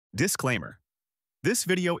Disclaimer. This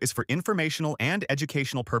video is for informational and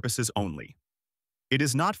educational purposes only. It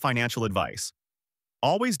is not financial advice.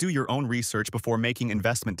 Always do your own research before making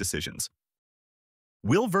investment decisions.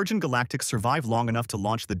 Will Virgin Galactic survive long enough to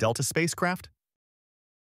launch the Delta spacecraft?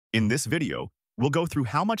 In this video, we'll go through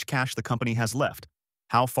how much cash the company has left,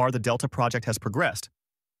 how far the Delta project has progressed,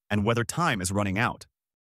 and whether time is running out.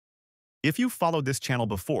 If you've followed this channel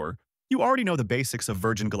before, you already know the basics of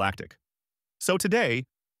Virgin Galactic. So today,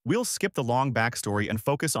 we'll skip the long backstory and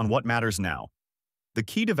focus on what matters now, the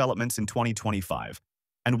key developments in 2025,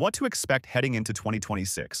 and what to expect heading into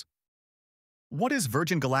 2026. What is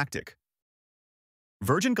Virgin Galactic?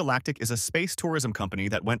 Virgin Galactic is a space tourism company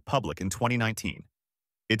that went public in 2019.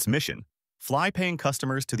 Its mission: fly paying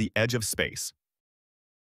customers to the edge of space.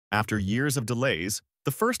 After years of delays, the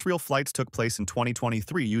first real flights took place in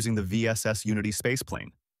 2023 using the VSS Unity spaceplane.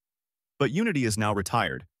 But Unity is now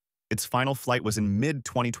retired. Its final flight was in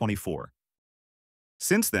mid-2024.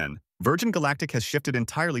 Since then, Virgin Galactic has shifted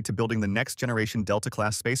entirely to building the next-generation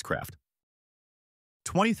Delta-class spacecraft.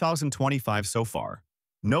 2025 so far.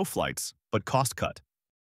 No flights, but cost cut.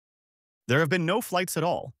 There have been no flights at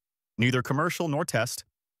all, neither commercial nor test,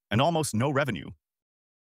 and almost no revenue.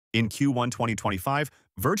 In Q1 2025,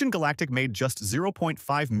 Virgin Galactic made just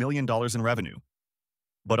 $0.5 million in revenue.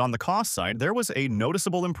 But on the cost side, there was a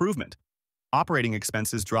noticeable improvement. Operating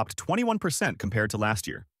expenses dropped 21% compared to last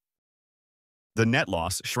year. The net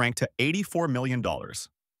loss shrank to $84 million.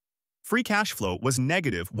 Free cash flow was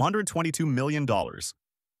negative $122 million.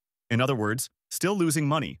 In other words, still losing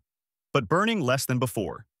money, but burning less than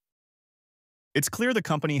before. It's clear the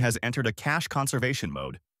company has entered a cash conservation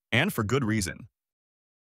mode, and for good reason.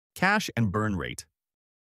 Cash and burn rate.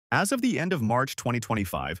 As of the end of March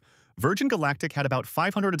 2025, Virgin Galactic had about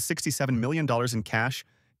 $567 million in cash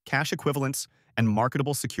equivalents, and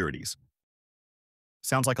marketable securities.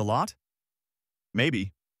 Sounds like a lot?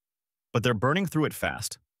 Maybe. But they're burning through it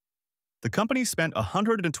fast. The company spent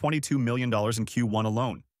 $122 million in Q1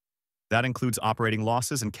 alone. That includes operating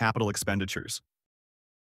losses and capital expenditures.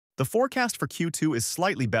 The forecast for Q2 is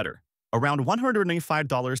slightly better, around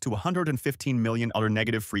 $185 to $115 million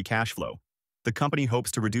negative free cash flow. The company hopes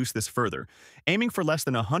to reduce this further, aiming for less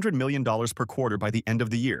than $100 million per quarter by the end of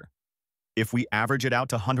the year. If we average it out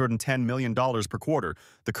to $110 million per quarter,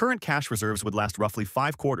 the current cash reserves would last roughly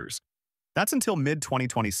 5 quarters. That's until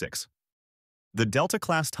mid-2026. The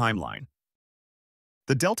Delta-class timeline.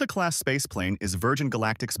 The Delta-class spaceplane is Virgin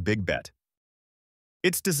Galactic's big bet.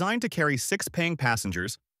 It's designed to carry 6 paying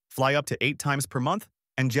passengers, fly up to 8 times per month,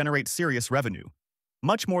 and generate serious revenue,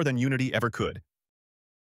 much more than Unity ever could.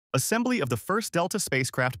 Assembly of the first Delta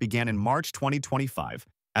spacecraft began in March 2025,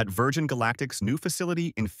 at Virgin Galactic's new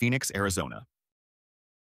facility in Phoenix, Arizona.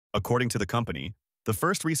 According to the company, the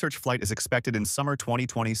first research flight is expected in summer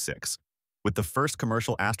 2026, with the first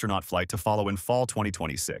commercial astronaut flight to follow in fall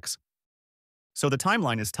 2026. So the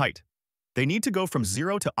timeline is tight. They need to go from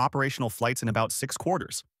 0 to operational flights in about 6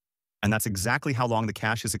 quarters, and that's exactly how long the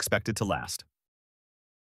cash is expected to last.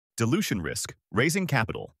 Dilution risk, raising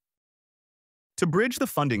capital. To bridge the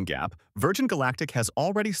funding gap, Virgin Galactic has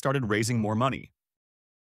already started raising more money.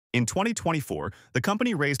 In 2024, the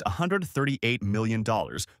company raised $138 million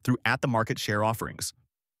through at-the-market share offerings.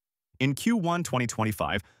 In Q1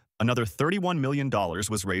 2025, another $31 million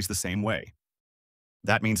was raised the same way.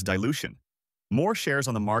 That means dilution. More shares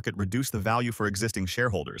on the market reduce the value for existing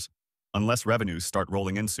shareholders, unless revenues start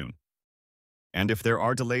rolling in soon. And if there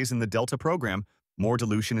are delays in the Delta program, more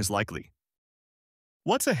dilution is likely.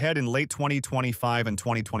 What's ahead in late 2025 and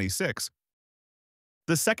 2026?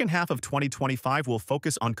 The second half of 2025 will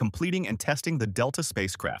focus on completing and testing the Delta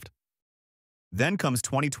spacecraft. Then comes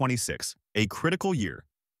 2026, a critical year.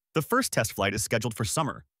 The first test flight is scheduled for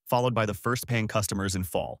summer, followed by the first paying customers in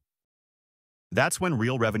fall. That's when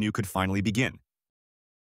real revenue could finally begin.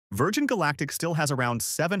 Virgin Galactic still has around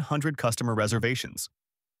 700 customer reservations.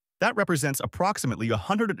 That represents approximately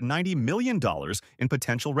 $190 million in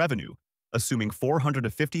potential revenue, assuming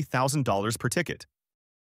 $450,000 per ticket.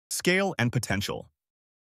 Scale and potential.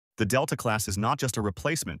 The Delta class is not just a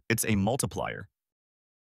replacement, it's a multiplier.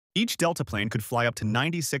 Each Delta plane could fly up to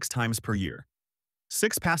 96 times per year.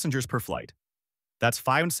 6 passengers per flight. That's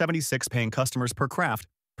 576 paying customers per craft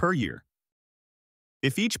per year.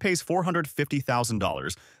 If each pays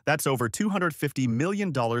 $450,000, that's over $250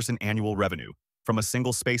 million in annual revenue from a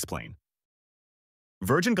single spaceplane.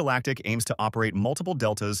 Virgin Galactic aims to operate multiple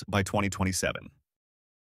Deltas by 2027.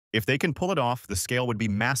 If they can pull it off, the scale would be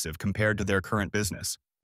massive compared to their current business.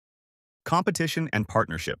 Competition and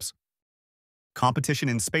partnerships. Competition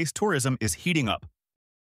in space tourism is heating up.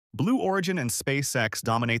 Blue Origin and SpaceX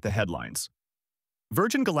dominate the headlines.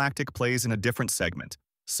 Virgin Galactic plays in a different segment,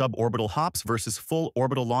 suborbital hops versus full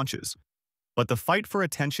orbital launches. But the fight for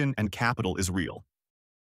attention and capital is real.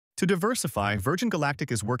 To diversify, Virgin Galactic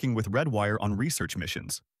is working with Redwire on research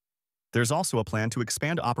missions. There's also a plan to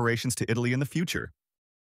expand operations to Italy in the future.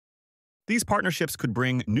 These partnerships could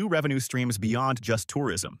bring new revenue streams beyond just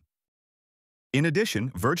tourism. In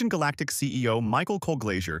addition, Virgin Galactic CEO Michael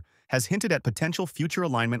Colglazier has hinted at potential future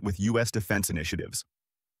alignment with U.S. defense initiatives.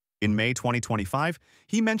 In May 2025,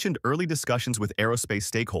 he mentioned early discussions with aerospace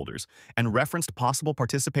stakeholders and referenced possible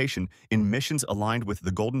participation in missions aligned with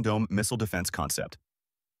the Golden Dome missile defense concept.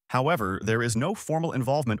 However, there is no formal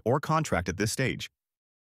involvement or contract at this stage.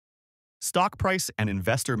 Stock price and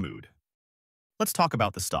investor mood. Let's talk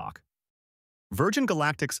about the stock. Virgin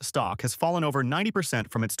Galactic's stock has fallen over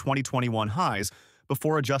 90% from its 2021 highs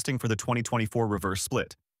before adjusting for the 2024 reverse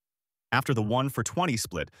split. After the 1-for-20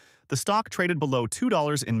 split, the stock traded below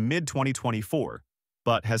 $2 in mid-2024,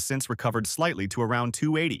 but has since recovered slightly to around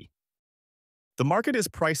 $2.80. The market is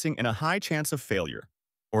pricing in a high chance of failure,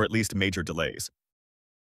 or at least major delays.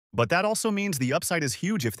 But that also means the upside is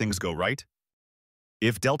huge if things go right.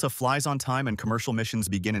 If Delta flies on time and commercial missions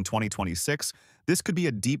begin in 2026, this could be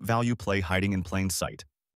a deep value play hiding in plain sight.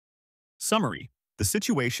 Summary: the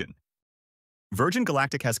situation. Virgin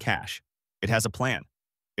Galactic has cash. It has a plan.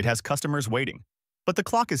 It has customers waiting. But the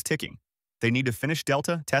clock is ticking. They need to finish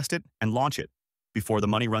Delta, test it, and launch it before the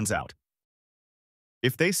money runs out.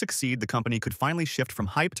 If they succeed, the company could finally shift from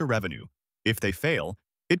hype to revenue. If they fail,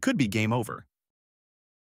 it could be game over.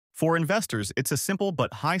 For investors, it's a simple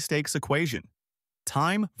but high-stakes equation.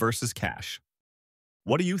 Time versus cash.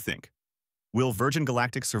 What do you think? Will Virgin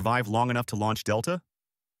Galactic survive long enough to launch Delta?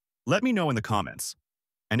 Let me know in the comments.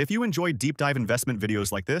 And if you enjoy deep dive investment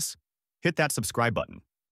videos like this, hit that subscribe button.